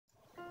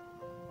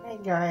Hi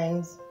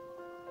guys,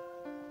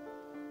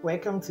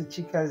 welcome to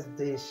Chika'S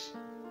dish.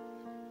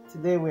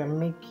 Today we are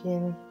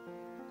making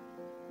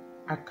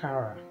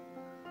Akara.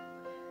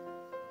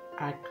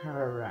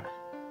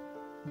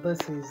 This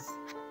is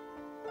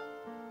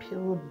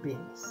peeled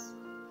beans.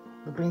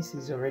 The beans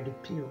is already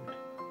peeled,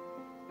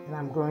 and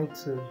I'm going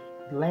to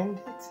blend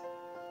it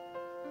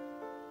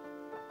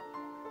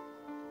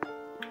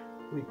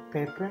with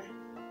pepper,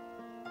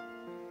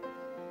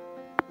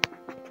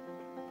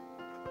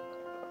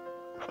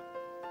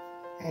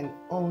 and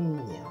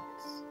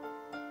onions,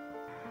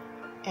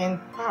 and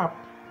pap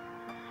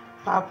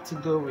to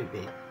go with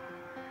it,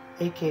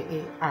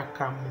 aka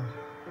akamu.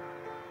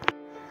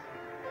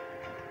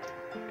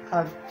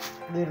 Add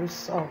little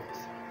salt,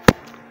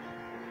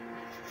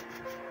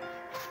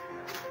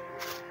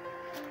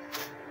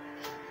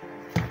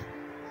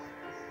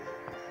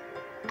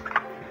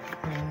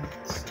 and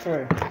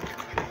stir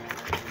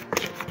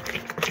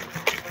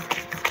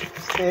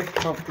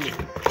properly.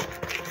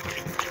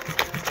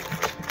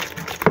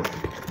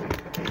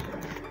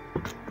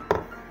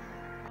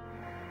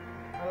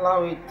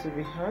 Allow it to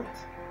be hot,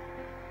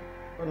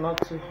 but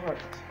not too hot.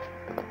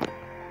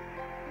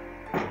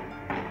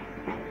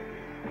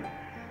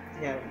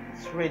 Yeah,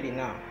 it's ready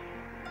now.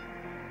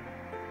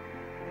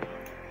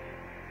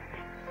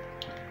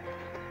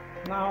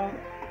 Now,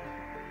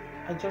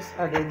 I just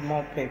added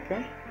more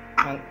pepper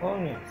and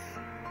onions.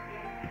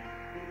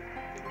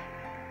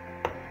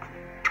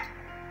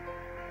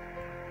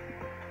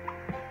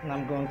 And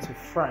I'm going to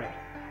fry.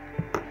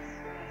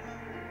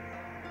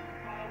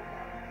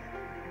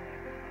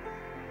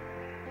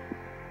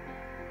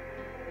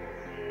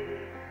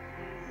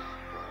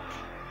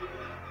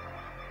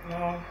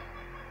 Now,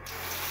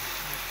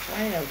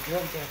 I have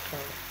dropped the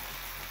Akara.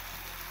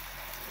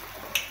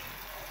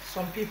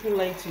 Some people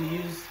like to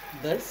use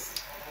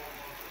this,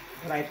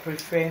 but I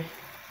prefer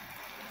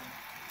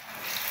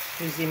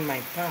using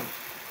my palm.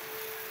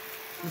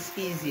 It's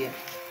easier,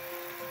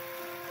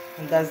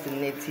 and that's the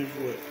native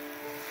way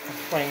of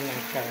frying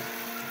Akara.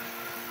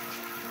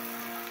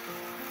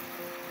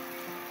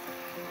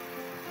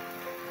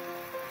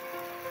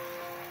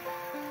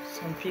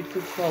 Some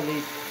people call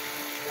it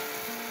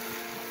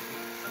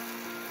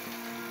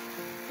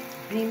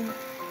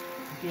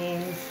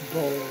beans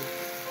balls.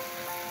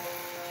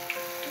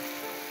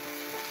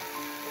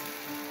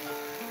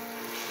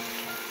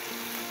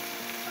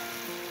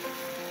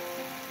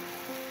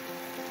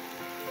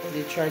 But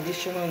the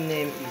traditional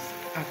name is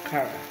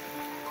Akara.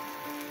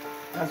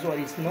 That's what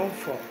it's known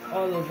for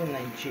all over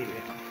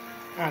Nigeria.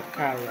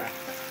 Akara.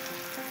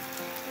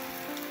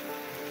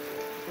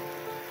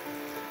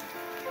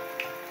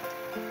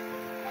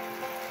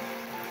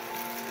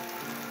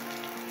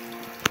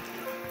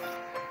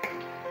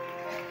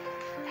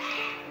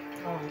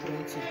 Now I'm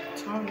going to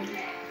turn it.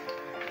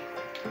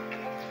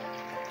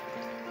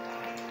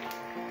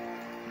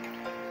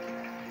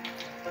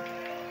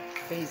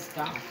 Face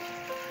down.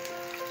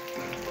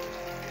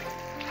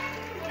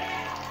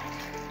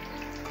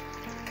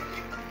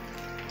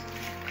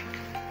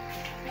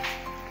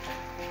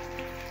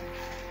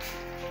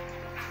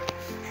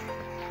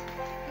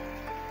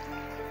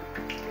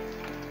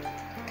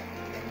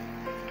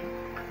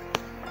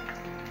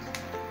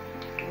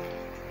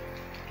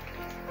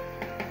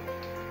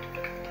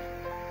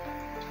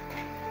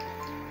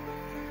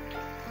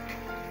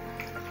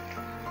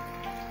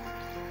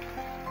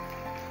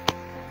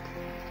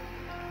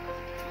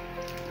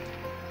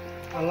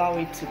 Allow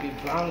it to be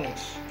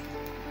brownish.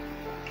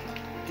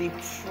 Deep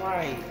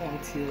fry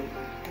until it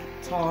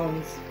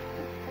turns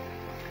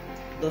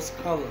this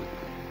color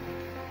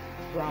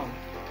brown.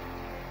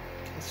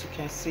 As you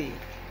can see,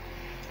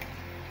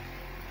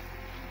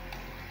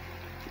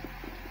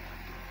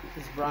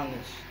 it's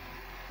brownish.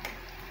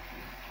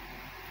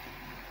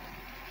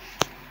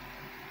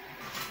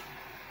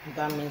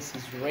 That means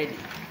it's ready.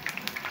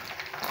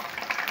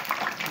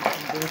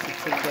 I'm going to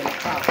take them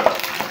out.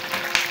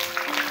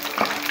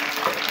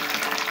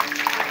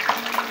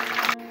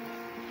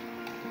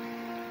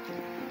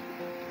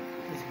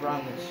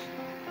 Brownish.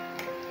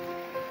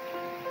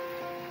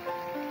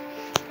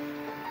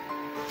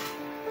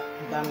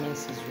 That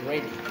means it's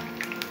ready.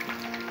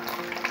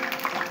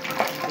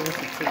 I'm going to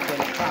take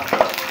them out.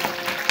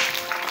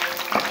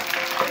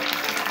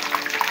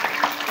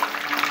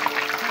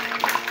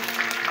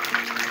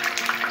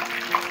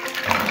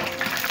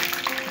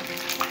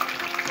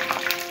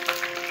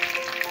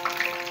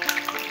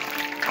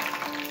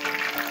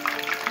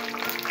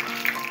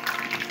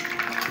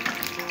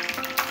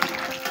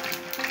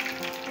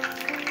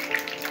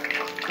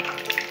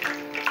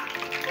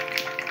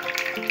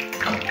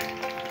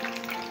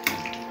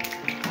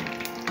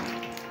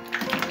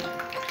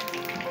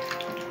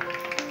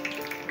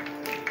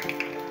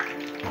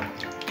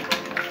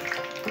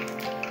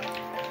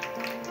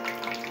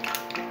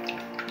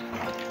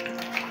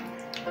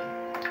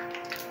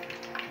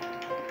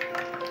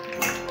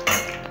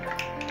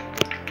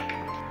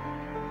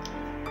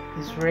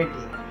 Is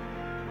ready.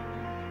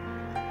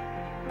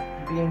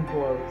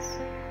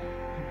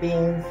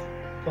 Beans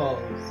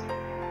balls,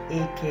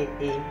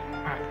 aka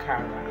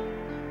Akara.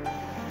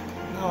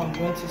 Now I'm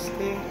going to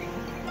stir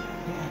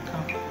the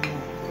akara.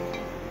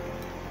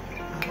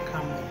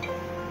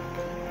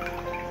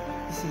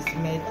 This is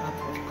made out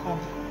of corn,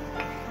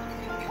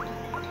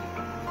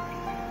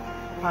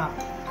 pap,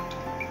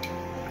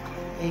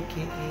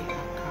 aka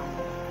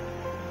akara.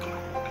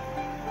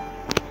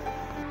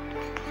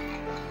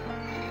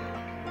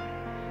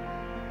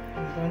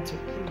 I'm going to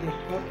put the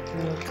hot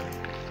water.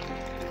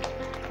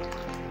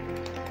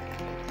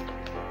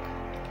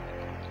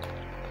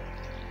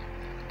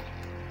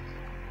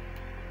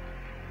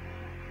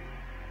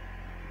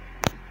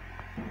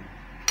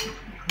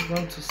 I'm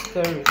going to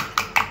stir it,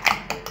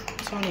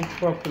 turn it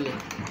properly.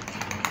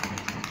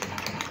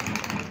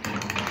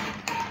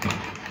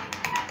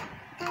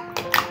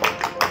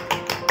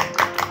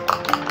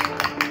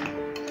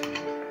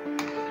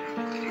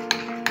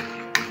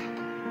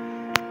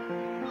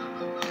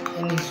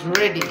 And it's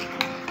ready.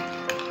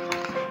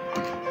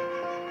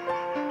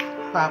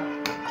 Pap,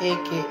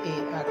 aka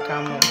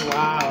akamo.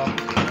 Wow.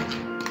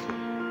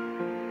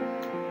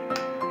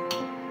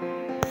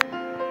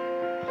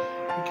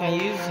 You can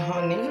use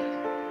honey.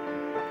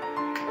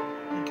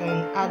 You can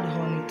add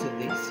honey to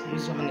this.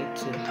 Use honey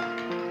to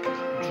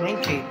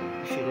drink it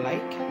if you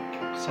like.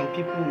 Some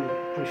people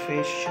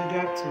prefer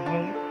sugar to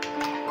honey.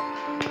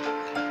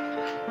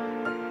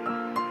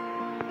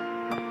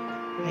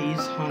 I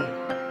use honey.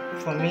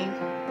 For me,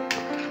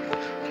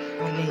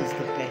 honey is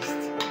the best.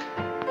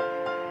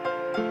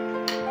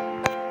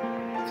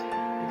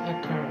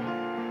 Akara.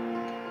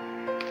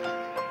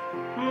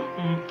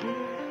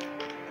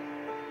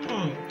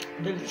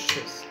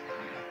 Delicious.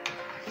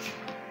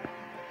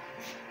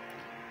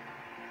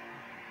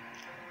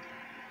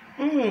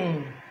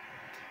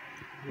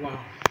 Wow,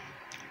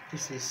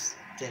 this is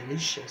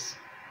delicious.